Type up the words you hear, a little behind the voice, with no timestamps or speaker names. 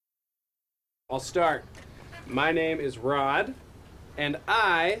I'll start. My name is Rod, and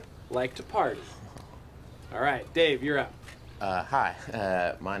I like to party. All right, Dave, you're up.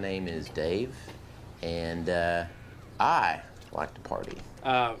 Hi, my name is Dave, and I like to party.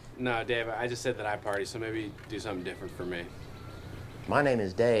 No, Dave, I just said that I party, so maybe do something different for me. My name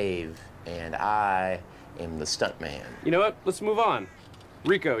is Dave, and I am the stuntman. You know what? Let's move on.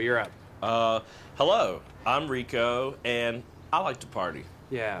 Rico, you're up. Hello, I'm Rico, and I like to party.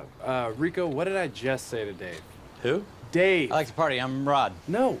 Yeah, Rico, what did I just say to Dave? Who? Dave. I like to party. I'm Rod.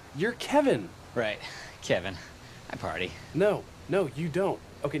 No, you're Kevin. Right. Kevin. I party. No, you don't.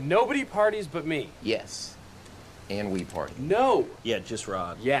 Okay, nobody parties but me. Yes, and we party. No. Yeah, just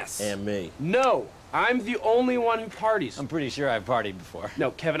Rod. Yes. And me. No, I'm the only one who parties. I'm pretty sure I've partied before.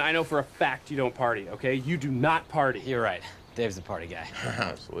 No, Kevin, I know for a fact you don't party, okay? You do not party. You're right. Dave's the party guy.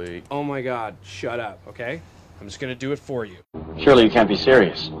 Sweet. Oh my God, shut up, okay? I'm just gonna do it for you. Surely you can't be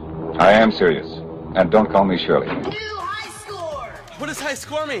serious. I am serious. And don't call me Shirley. New high score! What does high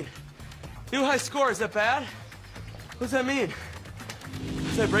score mean? New high score, is that bad? What does that mean?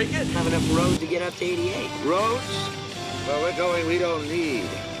 Did I break it? Have enough road to get up to 88. Roads? Where we're going, we don't need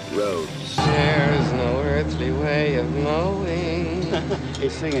roads. There's no earthly way of knowing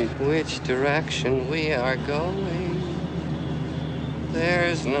He's singing. which direction we are going.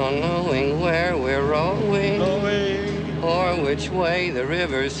 There's no knowing where we're rowing or which way the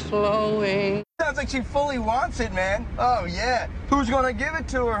river's flowing. Sounds like she fully wants it, man. Oh, yeah. Who's gonna give it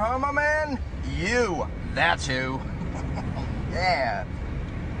to her, huh, my man? You. That's who. Yeah.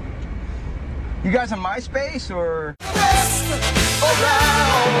 You guys on MySpace, or? Best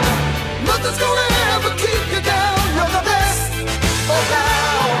around. Nothing's gonna ever keep you down. You're the best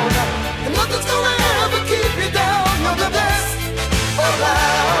around. And nothing's gonna ever keep you down. You're the best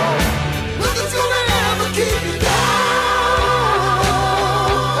around. Nothing's gonna ever keep you down.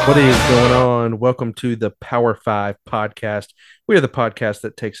 What is going on? Welcome to the Power 5 podcast. We are the podcast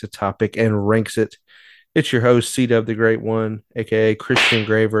that takes a topic and ranks it. It's your host, C-Dub the Great One, aka Christian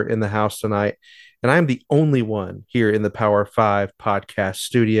Graver, in the house tonight. And I'm the only one here in the Power 5 podcast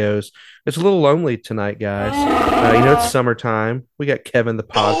studios. It's a little lonely tonight, guys. It's summertime. We got Kevin the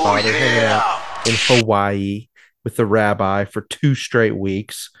Podfather hanging out in Hawaii with the rabbi for 2 straight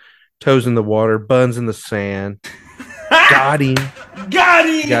weeks. Toes in the water, buns in the sand. Got him.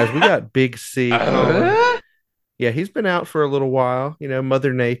 Guys, we got Big C. Yeah, he's been out for a little while. You know,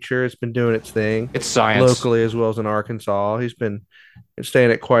 Mother Nature has been doing its thing. It's science. Locally as well as in Arkansas. He's been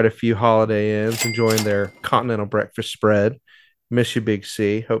staying at quite a few Holiday Inns, enjoying their continental breakfast spread. Miss you, Big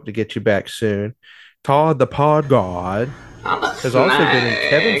C. Hope to get you back soon. Todd, the Pod God, has also been in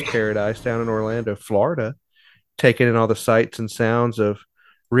Kevin's paradise down in Orlando, Florida, taking in all the sights and sounds of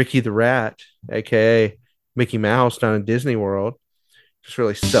Ricky the Rat, a.k.a. Mickey Mouse down in Disney World. Just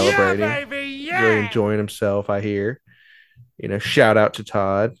really celebrating, really enjoying himself, I hear. You know, shout out to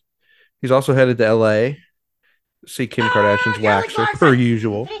Todd. He's also headed to LA to see Kim Kardashian's waxer, per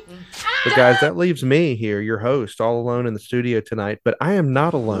usual. But guys, that leaves me here, your host, all alone in the studio tonight. But I am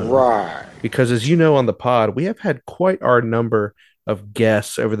not alone. Right. Because as you know on the pod, we have had quite our number of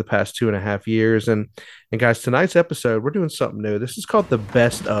guests over the past 2.5 years. And guys, tonight's episode, we're doing something new. This is called the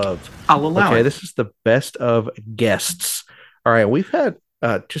Best Of. I'll allow it. This is the Best Of Guests. All right, we've had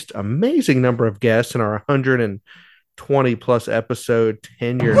just amazing number of guests in our 120 plus episode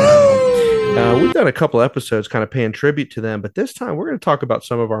tenure now. We've done a couple episodes kind of paying tribute to them, but this time we're going to talk about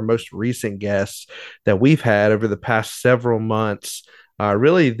some of our most recent guests that we've had over the past several months,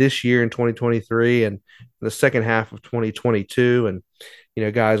 really this year in 2023 and the second half of 2022. And, you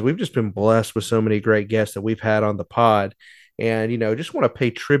know, guys, we've just been blessed with so many great guests that we've had on the pod. And, you know, just want to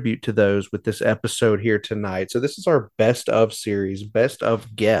pay tribute to those with this episode here tonight. So this is our best of series, best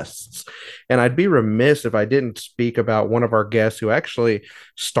of guests. And I'd be remiss if I didn't speak about one of our guests who actually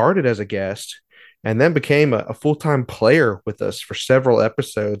started as a guest and then became a full-time player with us for several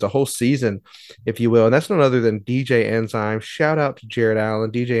episodes, a whole season, if you will. And that's none other than DJ Enzyme. Shout out to Jared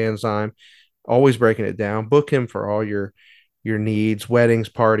Allen, DJ Enzyme, always breaking it down. Book him for all your needs, weddings,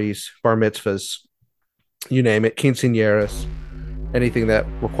 parties, bar mitzvahs, you name it, quinceañeras, anything that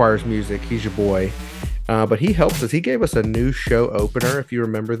requires music. He's your boy. But he helps us. He gave us a new show opener, if you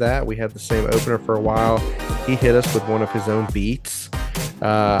remember that. We had the same opener for a while. He hit us with one of his own beats.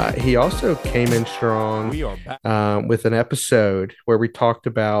 He also came in strong with an episode where we talked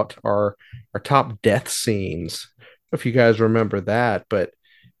about our top death scenes. I don't know if you guys remember that, but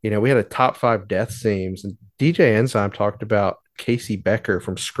you know, we had a top 5 death scenes, and DJ Enzyme talked about Casey Becker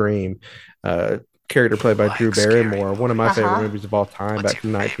from Scream, character played by Drew Barrymore, one of my favorite movies of all time, back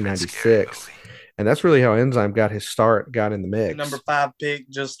from 1996. And that's really how Enzyme got his start, got in the mix. Number 5 pick,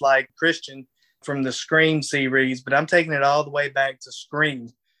 just like Christian, from the Scream series, but I'm taking it all the way back to Scream.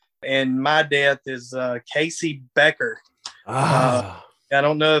 And my death is Casey Becker. I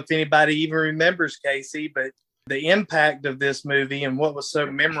don't know if anybody even remembers Casey, but the impact of this movie and what was so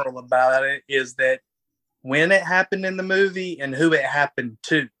memorable about it is that when it happened in the movie and who it happened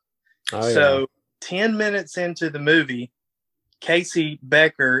to. So 10 minutes into the movie, Casey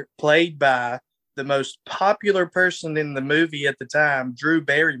Becker, played by the most popular person in the movie at the time, Drew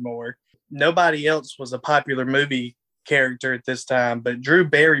Barrymore. Nobody else was a popular movie character at this time, but Drew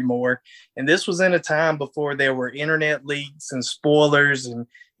Barrymore. And this was in a time before there were internet leaks and spoilers and,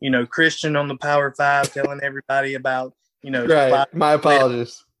 Christian on the Power 5 telling everybody about, Right. My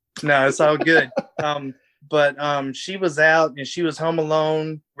apologies. No, it's all good. But she was out and she was home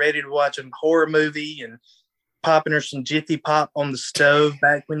alone, ready to watch a horror movie and popping her some Jiffy Pop on the stove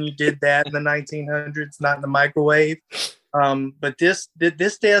back when you did that in the 1900s, not in the microwave. But this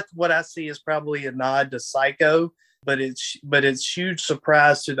death, what I see is probably a nod to Psycho, but it's huge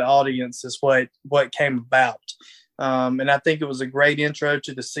surprise to the audience is what came about. And I think it was a great intro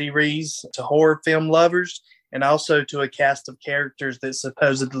to the series, to horror film lovers, and also to a cast of characters that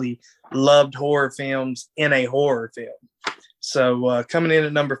supposedly loved horror films in a horror film. So coming in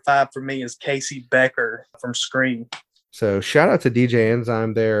at number 5 for me is Casey Becker from Scream. So shout out to DJ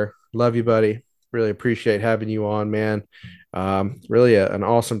Enzyme there. Love you, buddy. Really appreciate having you on, man. Really an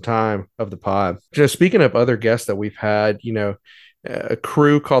awesome time of the pod. Just speaking of other guests that we've had, a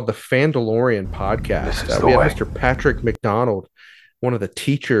crew called the Fandalorian podcast. We had Mr. Patrick McDonald, one of the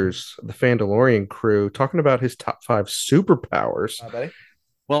teachers of the Fandalorian crew, talking about his top 5 superpowers.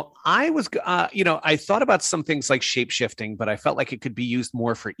 Well, I was, I thought about some things like shape-shifting, but I felt like it could be used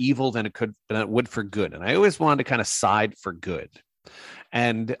more for evil than it would for good. And I always wanted to kind of side for good.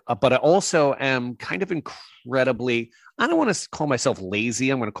 And, but I also am kind of incredibly, I don't want to call myself lazy.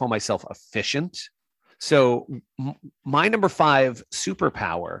 I'm going to call myself efficient. So my number 5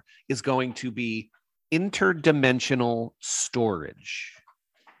 superpower is going to be interdimensional storage.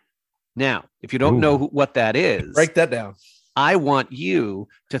 Now, if you don't know what that is, break that down. I want you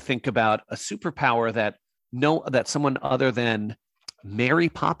to think about a superpower that someone other than Mary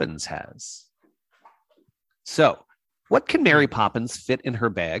Poppins has. So, what can Mary Poppins fit in her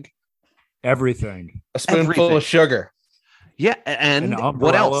bag? Everything. A spoonful of sugar. Yeah, and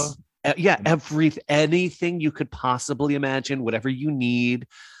what else? Anything you could possibly imagine, whatever you need.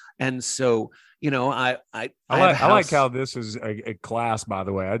 And so, I like how this is a class, by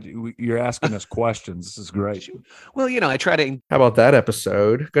the way. You're asking us questions. This is great. Well, I try to. How about that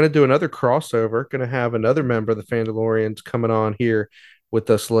episode? Going to do another crossover. Going to have another member of the Fandalorians coming on here with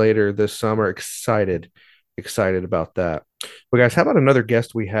us later this summer. Excited about that. Well, guys, how about another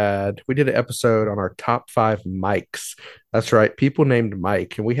guest we had? We did an episode on our top 5 mics. That's right. People named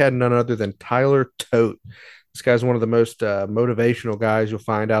Mike. And we had none other than Tyler Tote. This guy's one of the most motivational guys you'll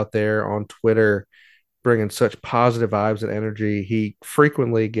find out there on Twitter, bringing such positive vibes and energy. He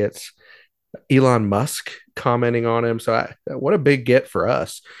frequently gets Elon Musk commenting on him. So what a big get for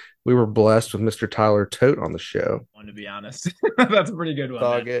us. We were blessed with Mr. Tyler Tote on the show. To be honest, that's a pretty good one. It's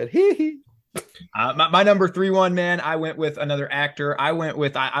all good. My number 3 man, I went with another actor. I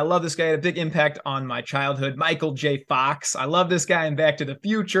love this guy. Had a big impact on my childhood. Michael J. Fox. I love this guy in Back to the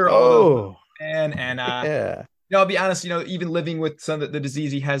Future. Yeah. I'll be honest, even living with some of the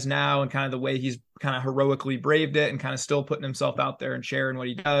disease he has now and kind of the way he's kind of heroically braved it and kind of still putting himself out there and sharing what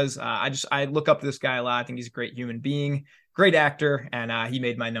he does. I look up to this guy a lot. I think he's a great human being, great actor. And he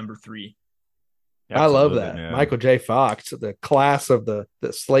made my number 3. Absolutely, I love that. Yeah. Michael J. Fox, the class of the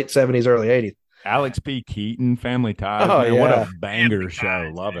late 70s, early 80s. Alex P. Keaton, Family Ties. Oh, man, yeah. What a banger show.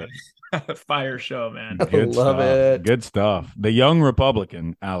 Love it. Fire show, man. Good love stuff. it. Good stuff. The young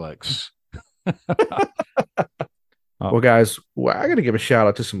Republican, Alex. Well, guys, I got to give a shout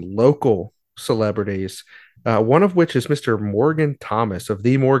out to some local celebrities, one of which is Mr. Morgan Thomas of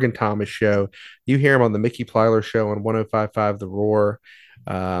The Morgan Thomas Show. You hear him on the Mickey Plyler Show on 105.5 The Roar.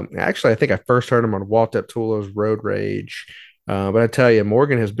 Actually, I think I first heard him on Walt Eptulo's Road Rage. But I tell you,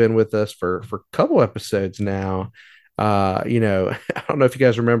 Morgan has been with us for a couple episodes now. I don't know if you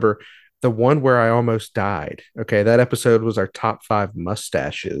guys remember the one where I almost died. Okay, that episode was our top 5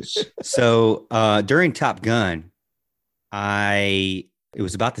 mustaches. So during Top Gun, it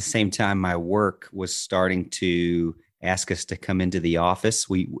was about the same time my work was starting to ask us to come into the office.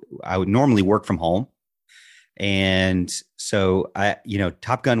 I would normally work from home. And so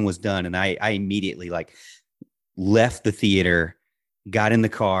Top Gun was done. And I immediately left the theater, got in the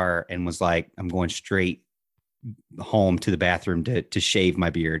car and was like, I'm going straight home to the bathroom to shave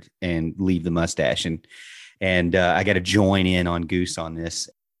my beard and leave the mustache. And I got to join in on Goose on this.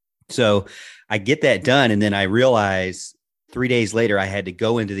 So I get that done. And then I realize 3 days later, I had to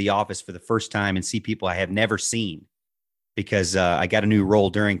go into the office for the first time and see people I have never seen because I got a new role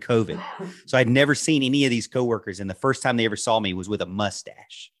during COVID. So I'd never seen any of these coworkers. And the first time they ever saw me was with a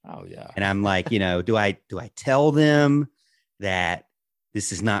mustache. Oh yeah. And I'm like, do I tell them that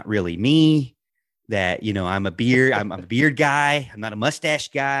this is not really me, that, I'm a beard guy. I'm not a mustache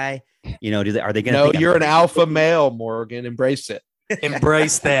guy. Are they going to No, think you're an alpha male, Morgan. Embrace it.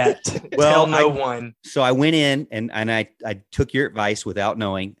 Embrace that. Well, Tell no one. So I went in and I took your advice without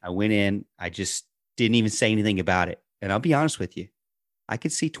knowing. I went in. I just didn't even say anything about it. And I'll be honest with you, I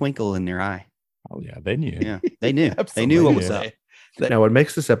could see twinkle in their eye. Oh yeah, they knew. Yeah, they knew. They knew what was up. Now, what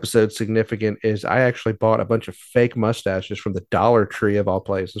makes this episode significant is I actually bought a bunch of fake mustaches from the Dollar Tree of all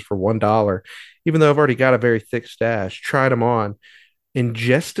places for $1, even though I've already got a very thick stash. Tried them on,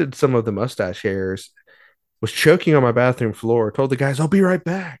 ingested some of the mustache hairs, was choking on my bathroom floor. Told the guys, "I'll be right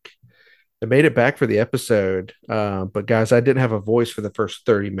back." I made it back for the episode, but guys, I didn't have a voice for the first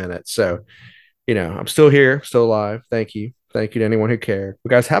 30 minutes, so. I'm still here, still alive. Thank you. Thank you to anyone who cared.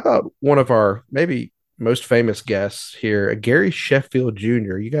 But guys, how about one of our maybe most famous guests here, Gary Sheffield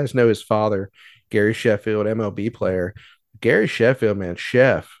Jr. You guys know his father, Gary Sheffield, MLB player. Gary Sheffield, man,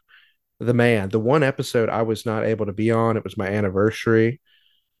 Chef, the man. The one episode I was not able to be on, it was my anniversary.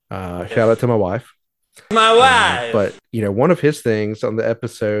 Shout out to my wife. My wife. But, one of his things on the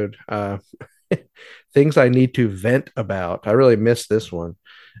episode, things I need to vent about. I really missed this one.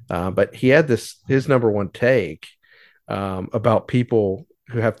 But he had his number one take about people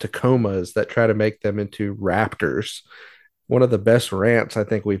who have Tacomas that try to make them into Raptors. One of the best rants I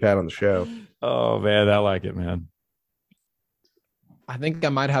think we've had on the show. Oh man, I like it, man. I think I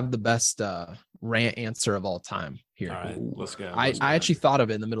might have the best rant answer of all time here. All right, let's go. I actually thought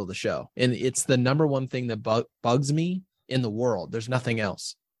of it in the middle of the show, and it's the number one thing that bugs me in the world. There's nothing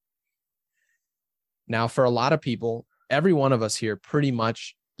else. Now, for a lot of people, every one of us here, pretty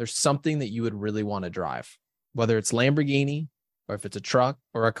much, there's something that you would really want to drive, whether it's Lamborghini or if it's a truck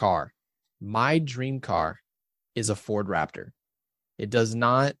or a car. My dream car is a Ford Raptor. It does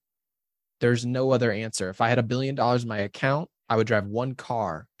not, there's no other answer. If I had $1 billion in my account, I would drive one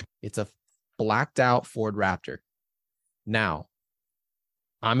car. It's a blacked out Ford Raptor. Now,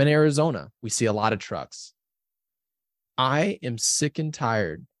 I'm in Arizona. We see a lot of trucks. I am sick and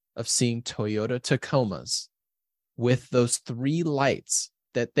tired of seeing Toyota Tacomas with those 3 lights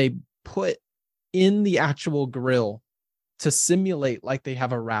that they put in the actual grill to simulate like they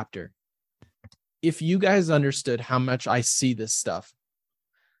have a Raptor. If you guys understood how much I see this stuff,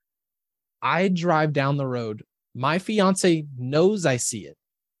 I drive down the road. My fiance knows I see it.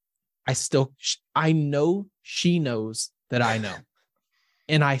 I know she knows that I know.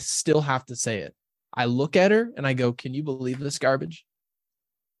 And I still have to say it. I look at her and I go, can you believe this garbage?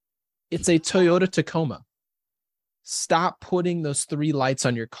 It's a Toyota Tacoma. Stop putting those 3 lights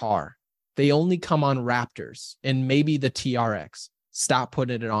on your car. They only come on Raptors and maybe the TRX. Stop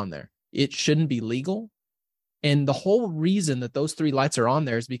putting it on there. It shouldn't be legal. And the whole reason that those 3 lights are on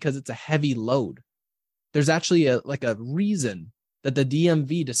there is because it's a heavy load. There's actually a reason that the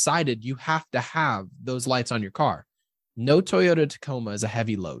DMV decided you have to have those lights on your car. No Toyota Tacoma is a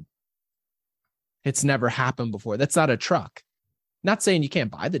heavy load. It's never happened before. That's not a truck. Not saying you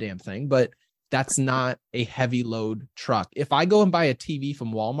can't buy the damn thing, but that's not a heavy load truck. If I go and buy a TV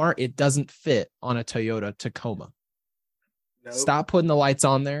from Walmart, it doesn't fit on a Toyota Tacoma. Nope. Stop putting the lights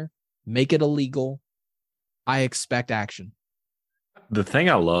on there. Make it illegal. I expect action. The thing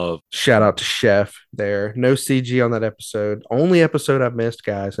I love. Shout out to Chef there. No CG on that episode. Only episode I've missed,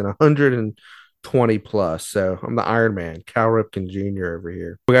 guys, and 120 plus. So I'm the Iron Man, Cal Ripken Jr. over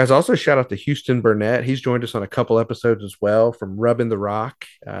here. Well, guys, also shout out to Houston Burnett. He's joined us on a couple episodes as well from Rubbing the Rock.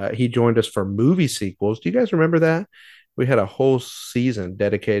 He joined us for movie sequels. Do you guys remember that? We had a whole season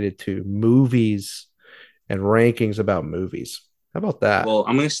dedicated to movies and rankings about movies. How about that? Well,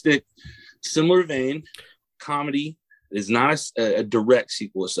 I'm going to stick similar vein. Comedy is not a direct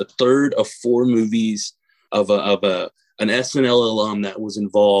sequel. It's a third of 4 movies of an SNL alum that was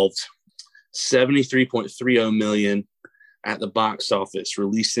involved. 73.30 million at the box office,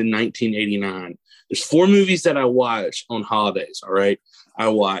 released in 1989. There's 4 movies that I watch on holidays. All right. I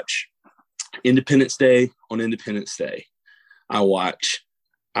watch Independence Day on Independence Day. I watch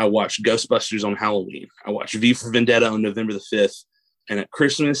Ghostbusters on Halloween. I watch V for Vendetta on November the 5th. And at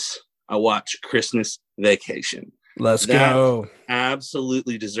Christmas, I watch Christmas Vacation. Let's go.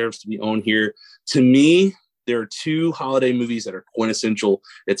 Absolutely deserves to be on here. To me, there are 2 holiday movies that are quintessential.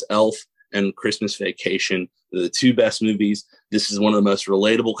 It's Elf and Christmas Vacation. They're the 2 best movies. This is one of the most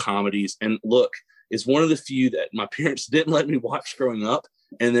relatable comedies. And look, it's one of the few that my parents didn't let me watch growing up.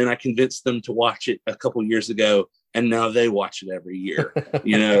 and then I convinced them to watch it a couple years ago, and now they watch it every year.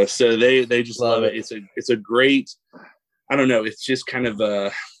 You know, so they just love it. It's a great, I don't know, it's just kind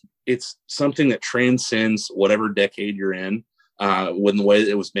of it's something that transcends whatever decade you're in. When the way that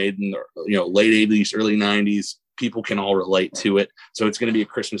it was made in the late 80s, early 90s, people can all relate to it. So it's going to be a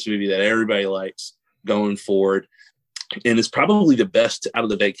Christmas movie that everybody likes going forward. And it's probably the best out of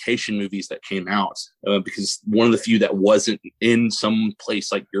the vacation movies that came out, because one of the few that wasn't in some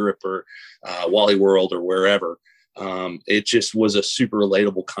place like Europe or Wally World or wherever. It just was a super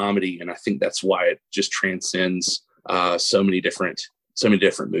relatable comedy, and I think that's why it just transcends so many different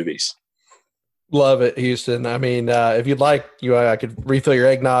movies. Love it, Houston. I mean, if you'd like, I could refill your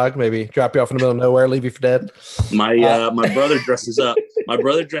eggnog, maybe drop you off in the middle of nowhere, leave you for dead. My brother dresses up. My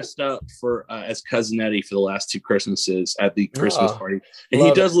brother dressed up for as Cousin Eddie for the last 2 Christmases at the Christmas party, and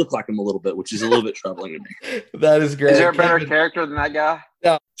he does look like him a little bit, which is a little bit troubling to me. That is great. Is there a better character than that guy?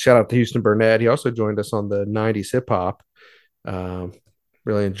 Yeah. Shout out to Houston Burnett. He also joined us on the 90s hip hop.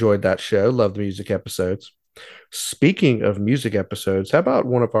 Really enjoyed that show. Love the music episodes. Speaking of music episodes, how about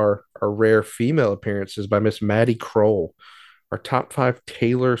one of our rare female appearances by Miss Maddie Kroll, our top 5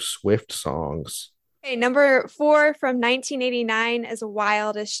 Taylor Swift songs? Okay, number 4 from 1989 is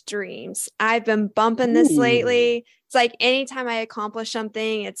Wildest Dreams. I've been bumping this lately. It's like anytime I accomplish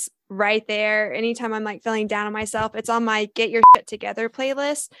something, it's right there. Anytime I'm like feeling down on myself, it's on my Get Your Shit Together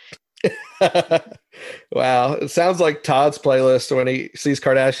playlist. Wow. It sounds like Todd's playlist when he sees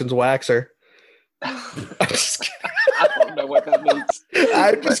Kardashian's waxer. I don't know what that means.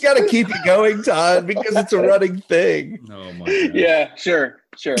 I just got to keep it going, Todd, because it's a running thing. Oh my God. Yeah, sure.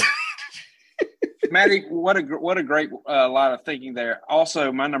 Maddie, what a great line of thinking there.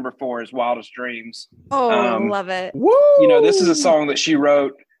 Also, my number 4 is Wildest Dreams. Oh, love it. Woo! You know, this is a song that she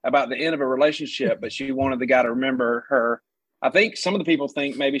wrote about the end of a relationship, but she wanted the guy to remember her. I think some of the people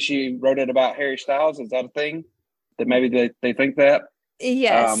think maybe she wrote it about Harry Styles. Is that a thing? That maybe they think that?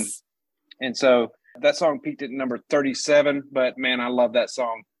 Yes. And so that song peaked at number 37, but man, I love that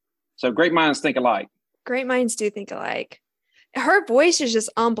song. So great minds think alike. Great minds do think alike. Her voice is just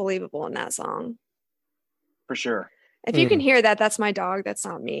unbelievable in that song. For sure. If you can hear that, that's my dog. That's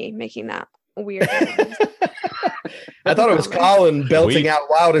not me making that weird noise. I thought it was Colin belting out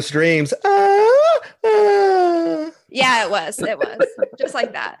Wildest Dreams. Yeah, it was. Just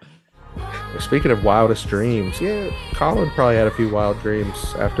like that. Speaking of wildest dreams, Colin probably had a few wild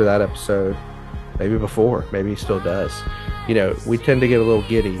dreams after that episode. Maybe before. Maybe he still does. You know, we tend to get a little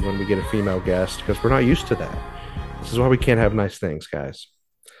giddy when we get a female guest because we're not used to that. This is why we can't have nice things, guys.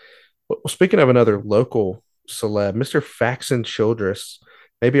 Well, speaking of another local celeb, Mr. Faxon Childress,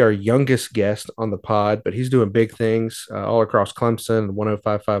 maybe our youngest guest on the pod, but he's doing big things all across Clemson and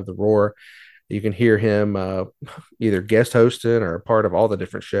 105.5 The Roar. You can hear him either guest hosting or part of all the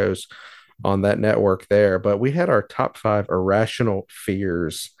different shows on that network there. But we had our top 5 irrational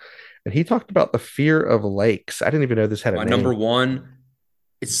fears, and he talked about the fear of lakes. I didn't even know this had a name. Number 1,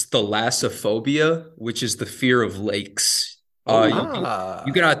 it's thalassophobia, which is the fear of lakes.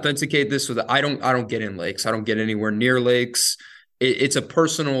 You can authenticate this with I don't get in lakes. I don't get anywhere near lakes. It's a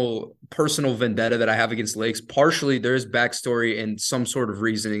personal vendetta that I have against lakes. Partially, there's backstory and some sort of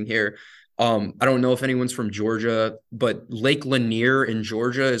reasoning here. I don't know if anyone's from Georgia, but Lake Lanier in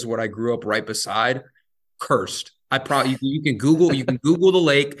Georgia is what I grew up right beside. Cursed. You can Google the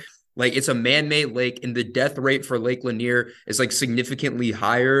lake. Like, it's a man-made lake, and the death rate for Lake Lanier is like significantly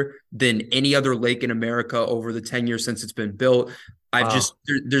higher than any other lake in America over the 10 years since it's been built.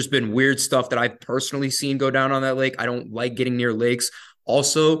 There's been weird stuff that I've personally seen go down on that lake. I don't like getting near lakes.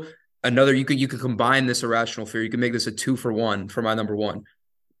 Also, you could combine this irrational fear. You can make this a 2-for-1 for my number 1.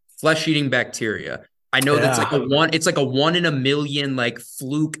 Flesh-eating bacteria. I know that's like a 1 in a million, like,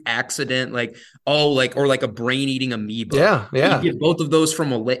 fluke accident, or like a brain-eating amoeba. Yeah. You get both of those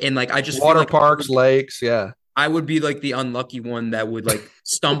from a lake, and like I just water feel like parks, lakes. Yeah, I would be like the unlucky one that would like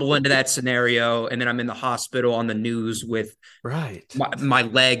stumble into that scenario, and then I'm in the hospital on the news with my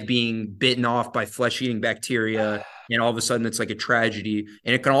leg being bitten off by flesh-eating bacteria, and all of a sudden it's like a tragedy,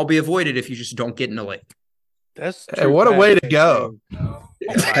 and it can all be avoided if you just don't get in a lake. Hey, what a way to go.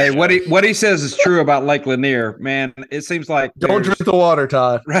 Hey, what he says is true about Lake Lanier, man. It seems like don't drink the water,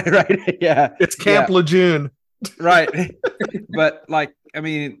 Todd. Right. Yeah. It's Camp Lejeune. Right. But like, I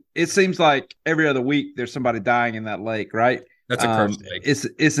mean, it seems like every other week there's somebody dying in that lake, right? That's a cursed lake.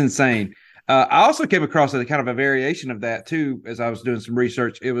 It's insane. I also came across a kind of a variation of that too as I was doing some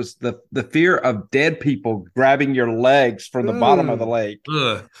research. It was the fear of dead people grabbing your legs from the bottom of the lake.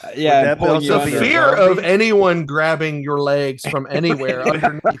 Yeah, the fear of anyone grabbing your legs from anywhere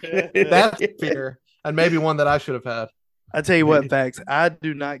underneath. That's fear, and maybe one that I should have had. I tell you what, Facts, I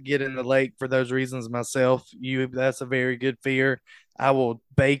do not get in the lake for those reasons myself. That's a very good fear. I will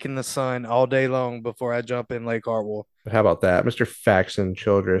bake in the sun all day long before I jump in Lake Hartwell. But how about that, Mr. Faxon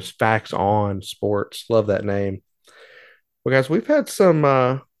Childress? Facts on Sports. Love that name. Well, guys, we've had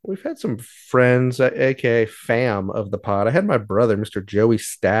some friends, aka fam of the pod. I had my brother, Mr. Joey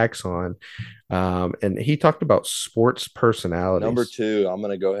Stacks, on, and he talked about sports personalities. Number 2, I'm going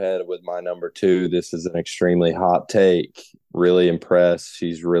to go ahead with my number 2. This is an extremely hot take. Really impressed.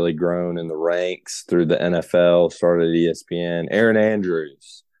 She's really grown in the ranks through the NFL, started at ESPN. Erin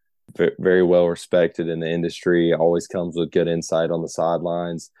Andrews, very well respected in the industry, always comes with good insight on the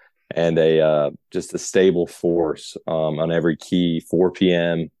sidelines, and just a stable force on every key 4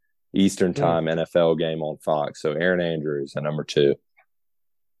 p.m. Eastern time NFL game on Fox. So Erin Andrews at number 2.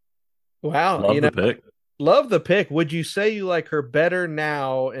 Wow, Love the pick. Love the pick. Would you say you like her better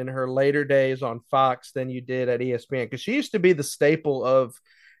now in her later days on Fox than you did at ESPN? Because she used to be the staple of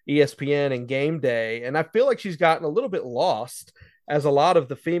ESPN and Game Day, and I feel like she's gotten a little bit lost. As a lot of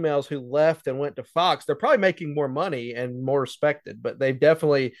the females who left and went to Fox, they're probably making more money and more respected, but they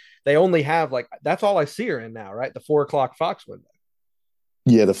only have that's all I see her in now, right? The 4 o'clock Fox window.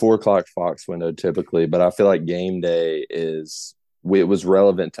 Yeah, the 4 o'clock Fox window typically, but I feel like Game Day it was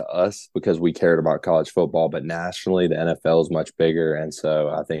relevant to us because we cared about college football, but nationally the NFL is much bigger, and so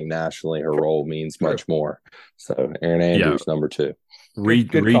I think nationally her role means much more. So Erin Andrews, number 2.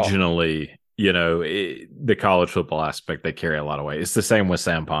 Good call. Regionally, the college football aspect, they carry a lot of weight. It's the same with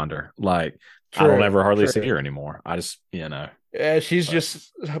Sam Ponder. I don't ever hardly see her anymore. I just, Yeah, she's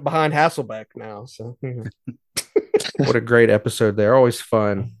just behind Hasselbeck now. So what a great episode there. Always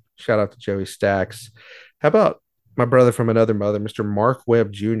fun. Shout out to Joey Stacks. How about my brother from another mother, Mr. Mark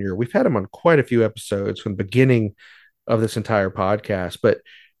Webb Jr.? We've had him on quite a few episodes from the beginning of this entire podcast, but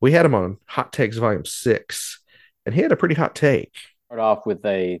we had him on Hot Takes Volume 6, and he had a pretty hot take. Start off with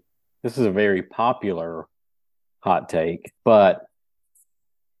this is a very popular hot take, but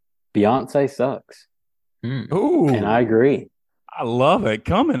Beyonce sucks. Ooh. And I agree. I love it.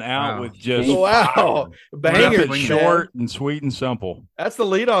 Coming out with just Banger, short and sweet and simple. That's the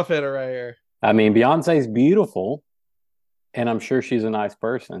leadoff hitter right here. I mean, Beyonce's beautiful, and I'm sure she's a nice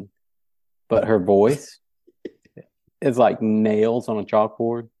person, but her voice is like nails on a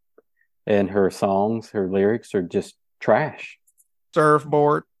chalkboard, and her songs, her lyrics are just trash.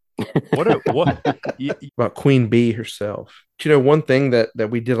 Surfboard. What about Queen Bee herself? One thing that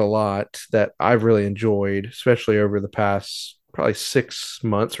we did a lot that I've really enjoyed, especially over the past probably 6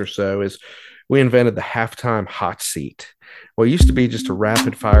 months or so, is we invented the halftime hot seat. What used to be just a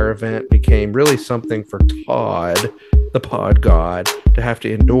rapid fire event became really something for Todd, the pod god, to have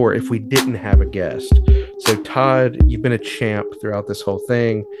to endure if we didn't have a guest. So Todd, you've been a champ throughout this whole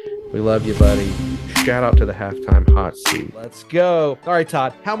thing. We love you, buddy. Shout out to the halftime hot seat. Let's go. All right,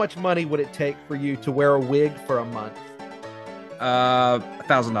 Todd, how much money would it take for you to wear a wig for a month?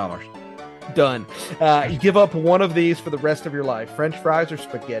 $1,000. Done. You give up one of these for the rest of your life: French fries or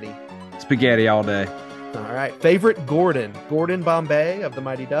spaghetti? Spaghetti all day. All right. Favorite Gordon Bombay of the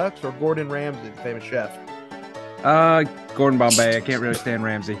Mighty Ducks or Gordon Ramsay, the famous chef? Gordon Bombay. I can't really stand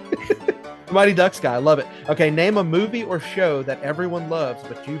Ramsay. Mighty Ducks guy. I love it. Okay. Name a movie or show that everyone loves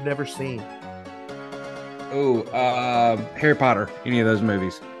but you've never seen. Oh, Harry Potter. Any of those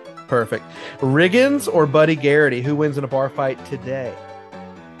movies. Perfect. Riggins or Buddy Garrity? Who wins in a bar fight today?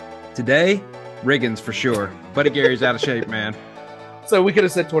 Today, Riggins for sure. Buddy Gary's out of shape, man. So we could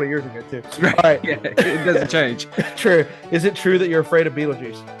have said 20 years ago, too. All right. Yeah, it doesn't change. True. Is it true that you're afraid of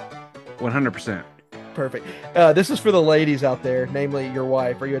Beetlejuice? 100%. Perfect. This is for the ladies out there, namely your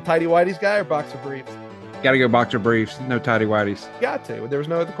wife. Are you a tidy whities guy or boxer briefs? Got to go boxer briefs. No tidy whities. Got to. There was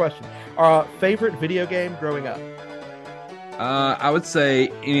no other question. Favorite video game growing up? I would say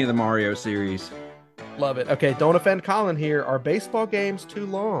any of the Mario series. Love it. Okay, don't offend Colin here. Are baseball games too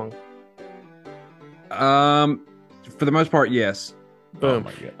long? For the most part, yes. Boom.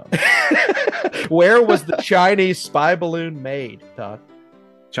 Oh my God. Where was the Chinese spy balloon made, Todd?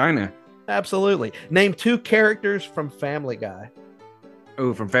 China. Absolutely. Name 2 characters from Family Guy.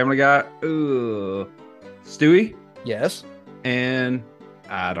 Oh, from Family Guy? Ooh. Stewie? Yes. And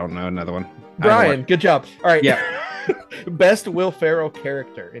I don't know another one. Brian, good job. All right. Yeah. Best Will Ferrell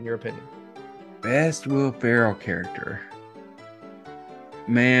character, in your opinion? Best Will Ferrell character.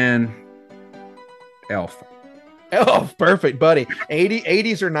 Man. Elf. Elf. Perfect, buddy.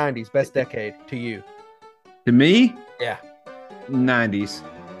 80s or 90s? Best decade to you? To me? Yeah. 90s.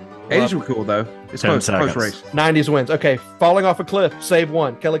 80s were cool, though. It's close race. 90s wins. Okay. Falling off a cliff. Save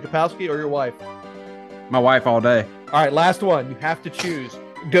one. Kelly Kapowski or your wife? My wife all day. All right. Last one. You have to choose.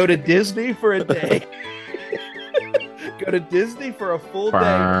 Go to Disney for a day. Go to Disney for a full day in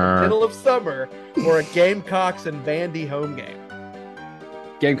the middle of summer or a Gamecocks and Vandy home game.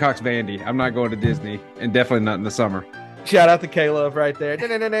 Gamecocks Vandy. I'm not going to Disney, and definitely not in the summer. Shout out to Caleb right there.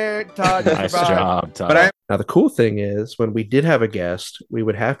 Todd, Nice job, Todd. But now the cool thing is, when we did have a guest, we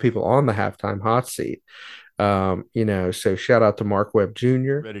would have people on the halftime hot seat. So shout out to Mark Webb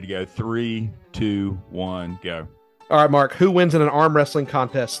Jr. Ready to go. 3, 2, 1, go. All right, Mark. Who wins in an arm wrestling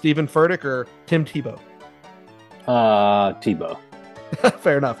contest? Stephen Furtick or Tim Tebow? Tebow.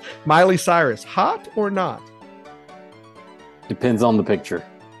 Fair enough. Miley Cyrus, hot or not? Depends on the picture.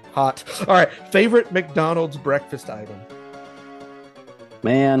 Hot. All right. Favorite McDonald's breakfast item?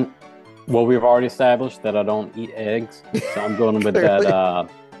 Man, well, we've already established that I don't eat eggs, so I'm going with that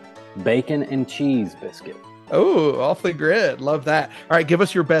bacon and cheese biscuit. Oh, off the grid. Love that. All right. Give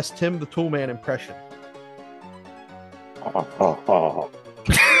us your best Tim the Toolman impression.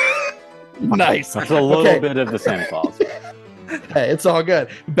 Nice. It's a little bit of the Santa Claus. Hey, it's all good.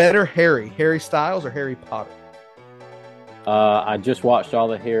 Better Harry Styles or Harry Potter? I just watched all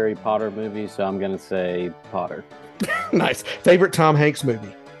the Harry Potter movies, so I'm going to say Potter. Nice. Favorite Tom Hanks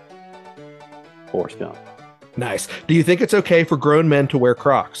movie? Forrest Gump. Nice. Do you think it's okay for grown men to wear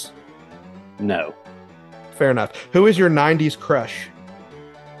Crocs? No. Fair enough. Who is your 90s crush?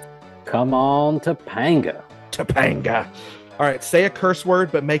 Come on, Topanga. Topanga. All right. Say a curse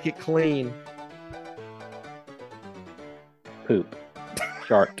word, but make it clean. Poop.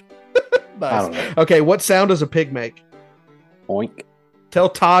 Shark. Nice. I don't know. Okay. What sound does a pig make? Oink. Tell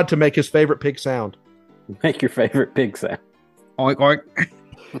Todd to make his favorite pig sound. Make your favorite pig sound. Oink, oink.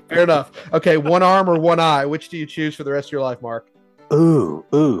 Fair enough. Okay. One arm or one eye? Which do you choose for the rest of your life, Mark?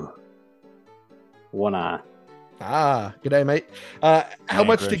 Ooh. One eye. Good day, mate. How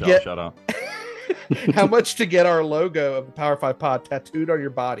much to get? Shut up. How much to get our logo of the Power 5 Pod tattooed on your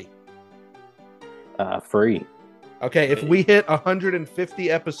body? Free. Okay, if we hit 150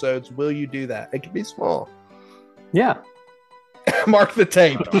 episodes, will you do that? It can be small. Yeah. Mark the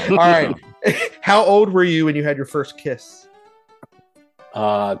tape. All right. How old were you when you had your first kiss?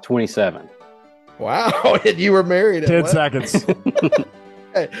 27. Wow, and you were married at 10 what? seconds.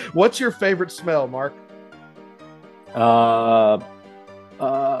 Hey, what's your favorite smell, Mark?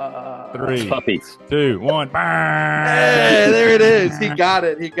 3, puppies. 2, 1. Hey, there it is. He got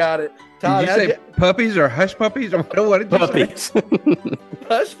it. Todd, Did you say puppies or hush puppies? Or what did you Puppies. say?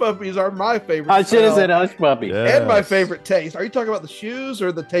 hush puppies are my favorite. I should have smell said hush puppies. and my favorite taste. Are you talking about the shoes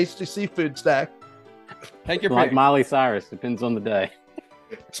or the tasty seafood stack? Take your Like pick. Miley Cyrus. Depends on the day.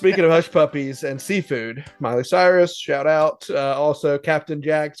 Speaking of hush puppies and seafood, Miley Cyrus, shout out. Also, Captain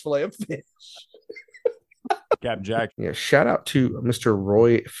Jack's filet of fish. Captain Jack. Yeah, shout out to Mr.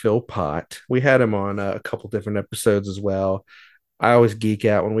 Roy Philpott. We had him on a couple different episodes as well. I always geek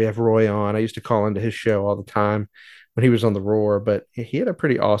out when we have Roy on. I used to call into his show all the time when he was on the Roar, but he had a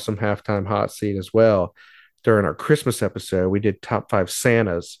pretty awesome halftime hot seat as well. During our Christmas episode, we did top 5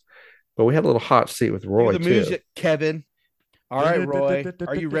 Santas, but we had a little hot seat with Roy the too. music, Kevin. All right, Roy,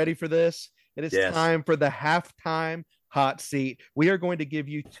 are you ready for this? It is Yes. time for the halftime hot seat. We are going to give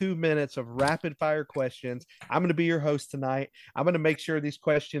you 2 minutes of rapid fire questions. I'm going to be your host tonight. I'm going to make sure these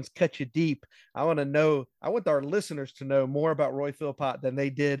questions cut you deep. I want our listeners to know more about Roy Philpott than they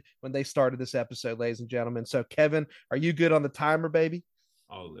did when they started this episode, ladies and gentlemen. So, Kevin, are you good on the timer, baby?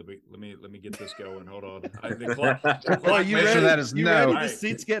 Oh, let me get this going. Hold on. The clock, Are you Make ready? sure that is You no. ready? All The right.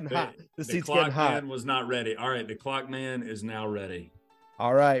 seat's getting hot. The seat's clock getting hot. man was not ready. All right, the clock man is now ready.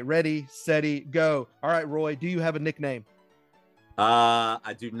 All right, ready, steady, go. All right, Roy, do you have a nickname?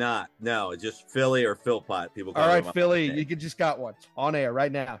 I do not. No, just Philly or Philpott. People call All me right, my Philly, name. you just got one on air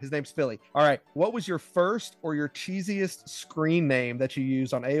right now. His name's Philly. All right, what was your first or your cheesiest screen name that you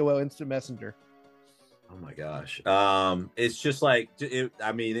used on AOL Instant Messenger? Oh my gosh. It's just like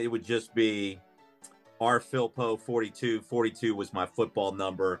it would just be R Philpo 42. 42 was my football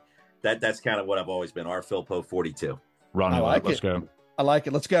number. That's kind of what I've always been. R Philpo 42. Ronnie, I like let's it. go. I like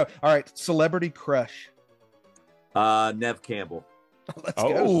it. Let's go. All right, celebrity crush. Nev Campbell. Let's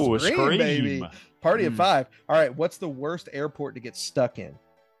Oh, go. Scream. Baby. Party of 5. All right, what's the worst airport to get stuck in?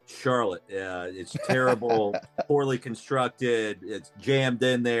 Charlotte. It's terrible, poorly constructed. It's jammed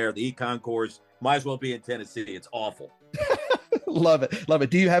in there. The e-concourse might as well be in Tennessee. It's awful. Love it. Love it.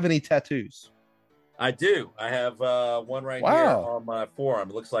 Do you have any tattoos? I do. I have one right here Wow. on my forearm.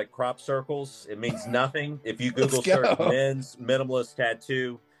 It looks like crop circles. It means nothing. If you Let's Google search go. men's minimalist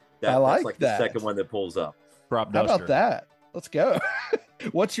tattoo, I like that's that. the second one that pulls up. Prop How duster. about that? Let's go.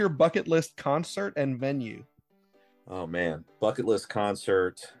 What's your bucket list concert and venue? Oh man, bucket list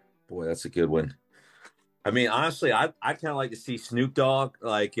concert. Boy, that's a good one. I mean, honestly, I kind of like to see Snoop Dogg,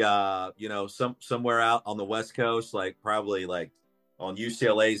 like somewhere out on the West Coast, like probably like on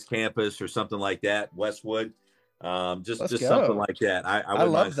UCLA's campus or something like that, Westwood. Just something like that. I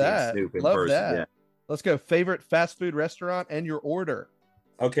wouldn't love mind seeing that. Snoop in Love person. that. Yeah. Let's go. Favorite fast food restaurant and your order.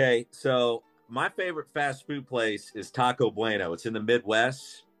 Okay, so my favorite fast food place is Taco Bueno. It's in the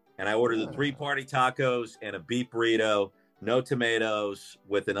Midwest, and I ordered the 3-party tacos and a beef burrito, no tomatoes,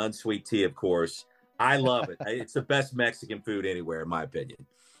 with an unsweet tea, of course. I love it. It's the best Mexican food anywhere, in my opinion.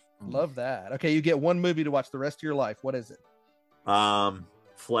 Love that. Okay, you get one movie to watch the rest of your life. What is it?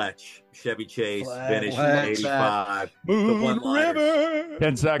 Fletch, Chevy Chase, finished in Fletch. 85. Moon River.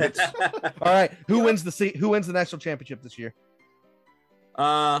 10 seconds. All right, who wins the national championship this year?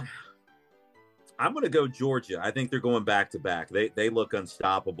 I'm going to go Georgia. I think they're going back to back. They look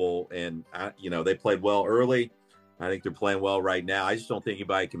unstoppable, and they played well early. I think they're playing well right now. I just don't think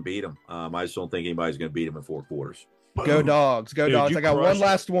anybody can beat them. I just don't think anybody's going to beat them in 4 quarters. Go Dogs. Go Dude, Dogs. you I got one crushed it.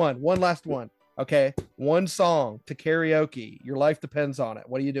 last one. Okay. One song to karaoke. Your life depends on it.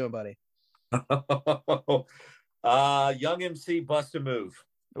 What are you doing, buddy? Young MC, Bust a Move.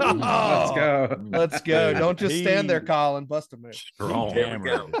 Let's go. Let's go. Don't just stand there, Colin. Bust a move.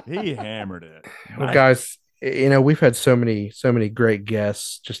 He hammered it. Well, guys, we've had so many great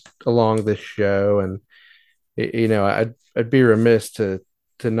guests just along this show, and I'd be remiss to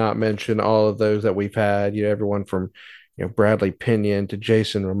not mention all of those that we've had. Everyone from Bradley Pinion to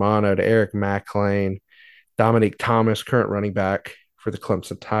Jason Romano to Eric McLean, Dominique Thomas, current running back for the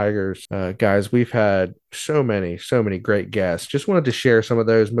Clemson Tigers. Guys, we've had so many great guests. Just wanted to share some of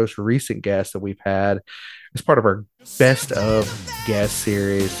those most recent guests that we've had as part of our best of guest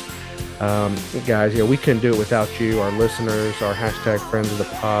series. Guys, we couldn't do it without you, our listeners, our hashtag friends of the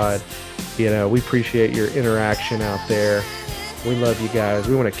pod. We appreciate your interaction out there. We love you guys.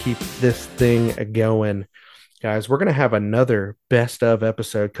 We want to keep this thing going. Guys, we're going to have another best of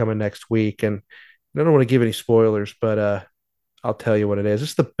episode coming next week. And I don't want to give any spoilers, but I'll tell you what it is.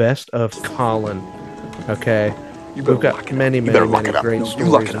 It's the best of Colin. Okay. We've got many great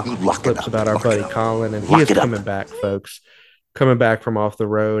stories and clips about our buddy Colin, and he is coming back, folks. Coming back from off the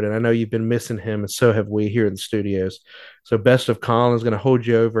road. And I know you've been missing him, and so have we here in the studios. So best of Colin is going to hold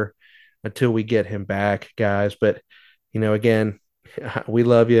you over until we get him back, guys. But, again, we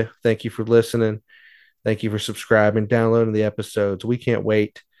love you. Thank you for listening. Thank you for subscribing, downloading the episodes. We can't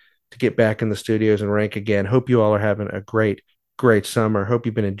wait to get back in the studios and rank again. Hope you all are having a great summer. Hope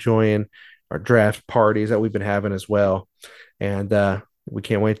you've been enjoying our draft parties that we've been having as well. And we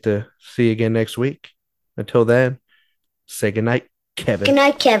can't wait to see you again next week. Until then, say goodnight, Kevin. Good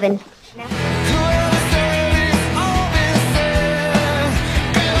night, Kevin.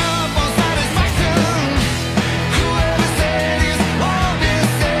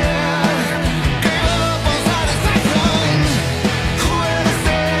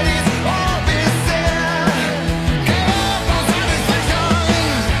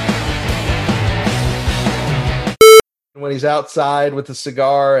 When he's outside with the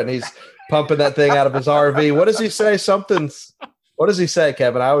cigar and he's pumping that thing out of his RV. What does he say? What does he say,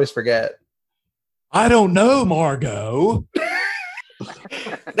 Kevin? I always forget. I don't know, Margot.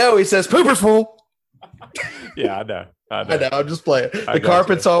 No, he says pooper's full. Yeah, I know. I'm just playing. The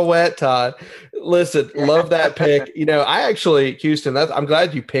carpet's all wet, Todd. Listen, love that pick. I actually, Houston, I'm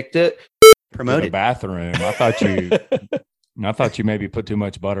glad you picked it. Promoted. The bathroom. I thought you maybe put too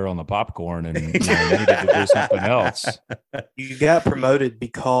much butter on the popcorn and needed to do something else. You got promoted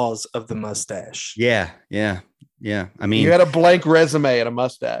because of the mustache. Yeah. I mean, you had a blank resume and a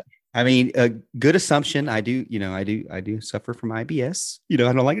mustache. I mean, a good assumption. I do suffer from IBS. I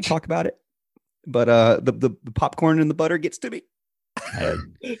don't like to talk about it, but the popcorn and the butter gets to me.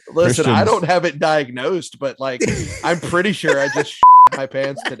 Listen, I don't have it diagnosed, but I'm pretty sure I just my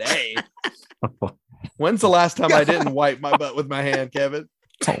pants today. When's the last time I didn't wipe my butt with my hand, Kevin?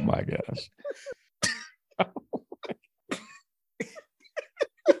 Oh my gosh.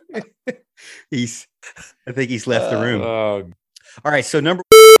 I think he's left the room. All right, so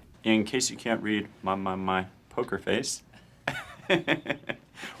in case you can't read my poker face,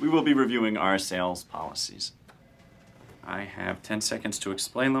 we will be reviewing our sales policies. I have 10 seconds to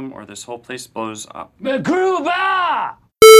explain them or this whole place blows up. MacGruber!